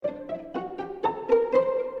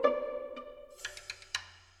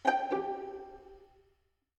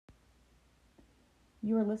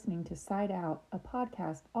are listening to Side Out, a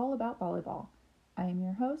podcast all about volleyball. I am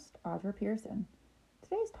your host, Audra Pearson.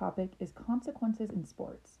 Today's topic is consequences in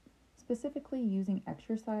sports, specifically using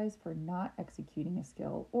exercise for not executing a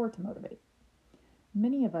skill or to motivate.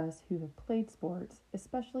 Many of us who have played sports,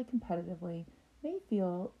 especially competitively, may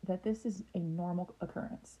feel that this is a normal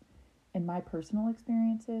occurrence. In my personal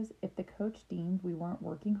experiences, if the coach deemed we weren't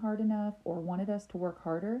working hard enough or wanted us to work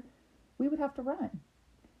harder, we would have to run.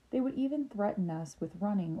 They would even threaten us with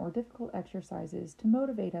running or difficult exercises to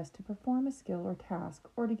motivate us to perform a skill or task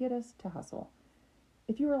or to get us to hustle.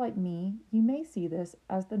 If you are like me, you may see this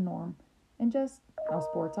as the norm and just how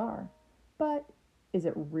sports are. But is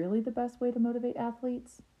it really the best way to motivate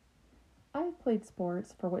athletes? I've played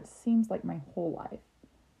sports for what seems like my whole life.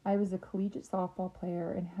 I was a collegiate softball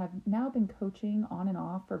player and have now been coaching on and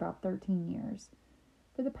off for about 13 years.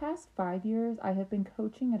 For the past 5 years, I have been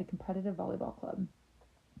coaching at a competitive volleyball club.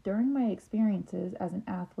 During my experiences as an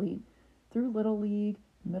athlete, through Little League,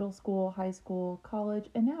 middle school, high school, college,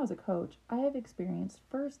 and now as a coach, I have experienced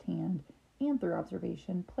firsthand and through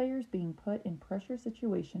observation players being put in pressure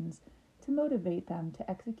situations to motivate them to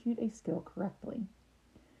execute a skill correctly.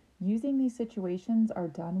 Using these situations are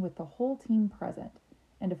done with the whole team present,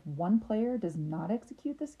 and if one player does not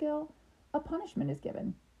execute the skill, a punishment is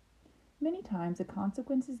given. Many times a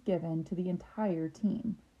consequence is given to the entire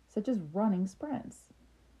team, such as running sprints.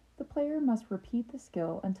 The player must repeat the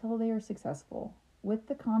skill until they are successful, with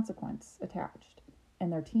the consequence attached,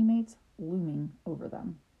 and their teammates looming over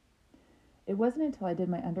them. It wasn't until I did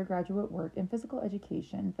my undergraduate work in physical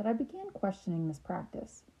education that I began questioning this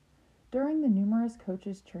practice. During the numerous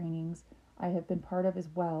coaches' trainings I have been part of as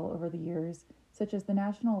well over the years, such as the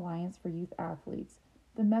National Alliance for Youth Athletes,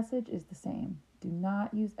 the message is the same: do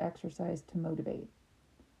not use exercise to motivate.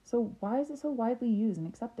 So why is it so widely used and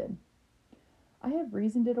accepted? I have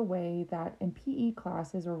reasoned it away that in PE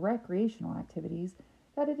classes or recreational activities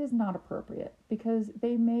that it is not appropriate because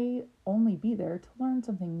they may only be there to learn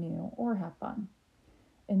something new or have fun.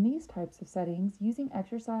 In these types of settings, using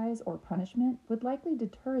exercise or punishment would likely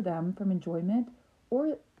deter them from enjoyment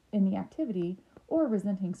or in the activity or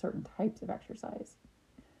resenting certain types of exercise.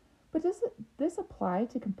 But does this apply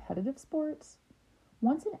to competitive sports?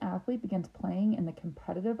 Once an athlete begins playing in the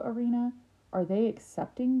competitive arena, are they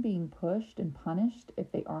accepting being pushed and punished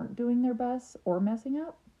if they aren't doing their best or messing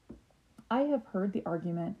up? I have heard the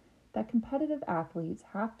argument that competitive athletes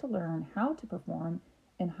have to learn how to perform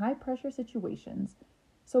in high pressure situations.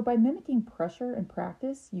 So by mimicking pressure in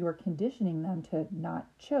practice, you are conditioning them to not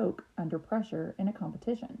choke under pressure in a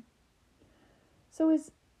competition. So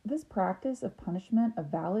is this practice of punishment a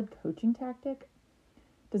valid coaching tactic?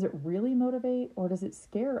 Does it really motivate, or does it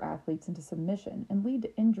scare athletes into submission and lead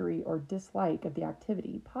to injury or dislike of the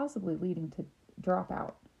activity, possibly leading to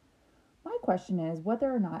dropout? My question is whether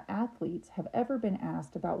or not athletes have ever been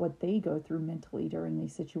asked about what they go through mentally during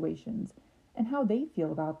these situations and how they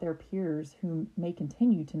feel about their peers who may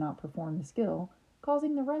continue to not perform the skill,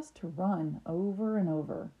 causing the rest to run over and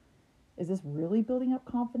over. Is this really building up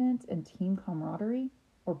confidence and team camaraderie,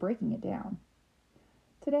 or breaking it down?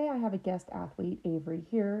 Today I have a guest athlete, Avery,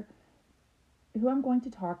 here, who I'm going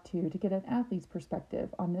to talk to get an athlete's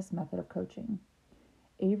perspective on this method of coaching.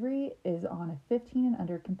 Avery is on a 15 and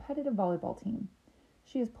under competitive volleyball team.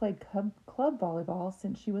 She has played club volleyball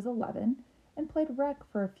since she was 11 and played rec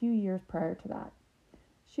for a few years prior to that.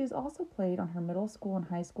 She has also played on her middle school and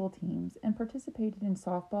high school teams and participated in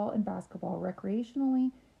softball and basketball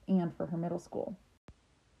recreationally and for her middle school.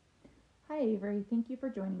 Hi Avery, thank you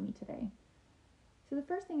for joining me today. So the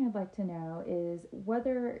first thing I'd like to know is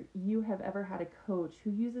whether you have ever had a coach who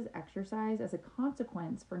uses exercise as a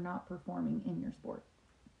consequence for not performing in your sport.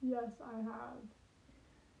 Yes, I have.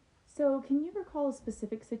 So can you recall a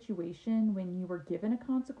specific situation when you were given a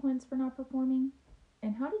consequence for not performing?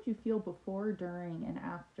 And how did you feel before, during, and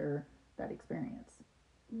after that experience?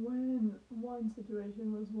 When one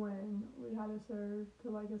situation was when we had to serve to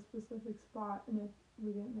like a specific spot, and if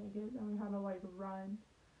we didn't make it, then we had to like run.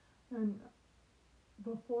 And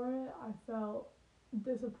before it, I felt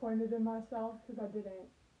disappointed in myself because I didn't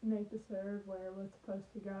make the serve where it was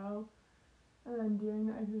supposed to go. And then during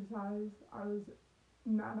the exercise, I was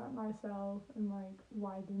mad at myself and like,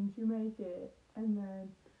 why didn't you make it? And then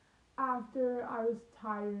after, I was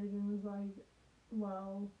tired and was like,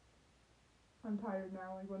 well, I'm tired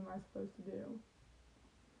now, like, what am I supposed to do?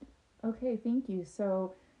 Okay, thank you.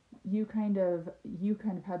 So you kind of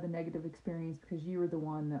had the negative experience because you were the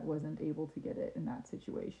one that wasn't able to get it in that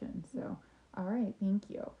situation. So, all right, thank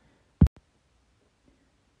you.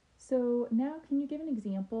 So now, can you give an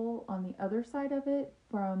example on the other side of it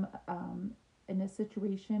from in a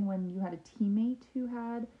situation when you had a teammate who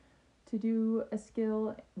had to do a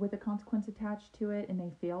skill with a consequence attached to it and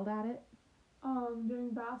they failed at it? During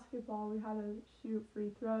basketball, we had to shoot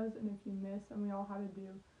free throws, and if you miss, and we all had to do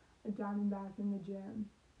a down and back in the gym.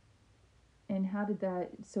 And how did that,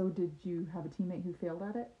 so did you have a teammate who failed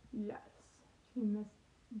at it? Yes, she missed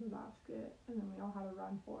the basket, and then we all had to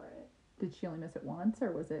run for it. Did she only miss it once,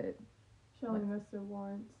 or was it? She only missed it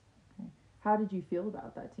once. Okay. How did you feel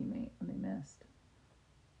about that teammate when they missed?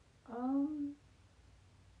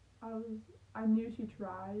 I knew she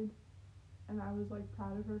tried, and I was like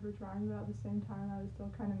proud of her for trying, but at the same time, I was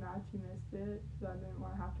still kind of mad she missed it because I didn't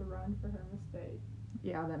want to have to run for her mistake.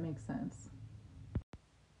 Yeah, that makes sense.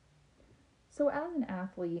 So as an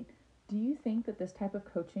athlete, do you think that this type of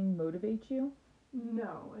coaching motivates you?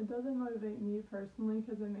 No, it doesn't motivate me personally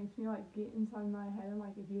because it makes me like get inside my head and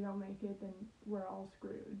like if you don't make it, then we're all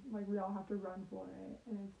screwed. Like we all have to run for it,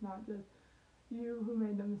 and it's not just you who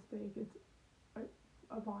made the mistake. It's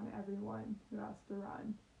upon everyone who has to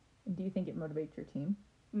run. And do you think it motivates your team?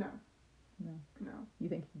 No. No. No. You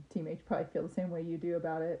think your teammates probably feel the same way you do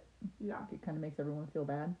about it? Yeah. It kind of makes everyone feel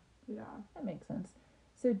bad? Yeah. That makes sense.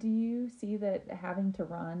 So do you see that having to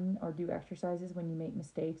run or do exercises when you make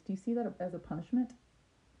mistakes, do you see that as a punishment?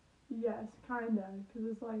 Yes, kind of, because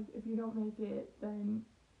it's like if you don't make it, then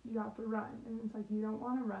you have to run, and it's like you don't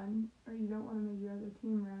want to run or you don't want to make your other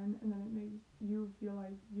team run, and then it makes you feel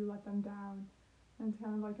like you let them down, and it's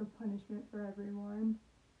kind of like a punishment for everyone.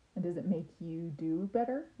 And does it make you do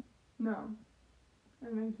better? No,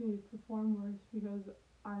 it makes me perform worse because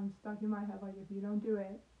I'm stuck in my head like if you don't do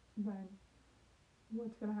it, then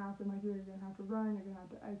what's gonna happen? Like you're gonna have to run, you're gonna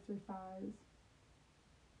have to exercise.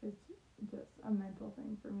 It's just a mental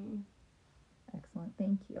thing for me. Excellent,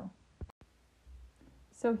 thank you.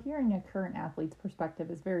 So hearing a current athlete's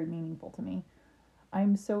perspective is very meaningful to me.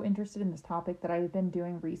 I'm so interested in this topic that I've been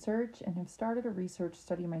doing research and have started a research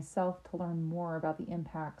study myself to learn more about the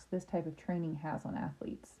impacts this type of training has on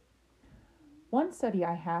athletes. One study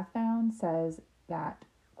I have found says that,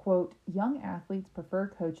 quote, young athletes prefer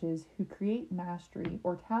coaches who create mastery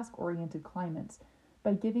or task-oriented climates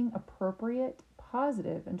by giving appropriate,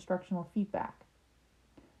 positive instructional feedback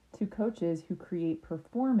to coaches who create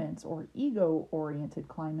performance or ego-oriented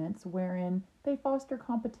climates wherein they foster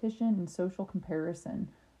competition and social comparison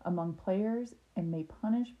among players and may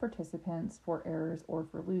punish participants for errors or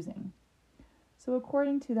for losing. So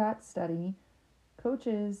according to that study,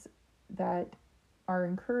 coaches that are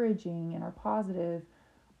encouraging and are positive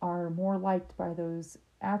are more liked by those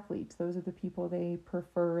athletes. Those are the people they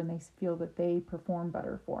prefer and they feel that they perform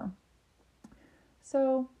better for.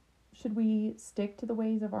 So should we stick to the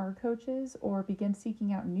ways of our coaches or begin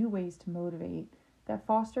seeking out new ways to motivate that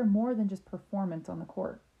foster more than just performance on the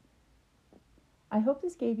court? I hope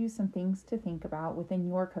this gave you some things to think about within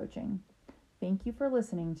your coaching. Thank you for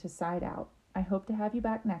listening to Side Out. I hope to have you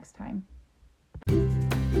back next time.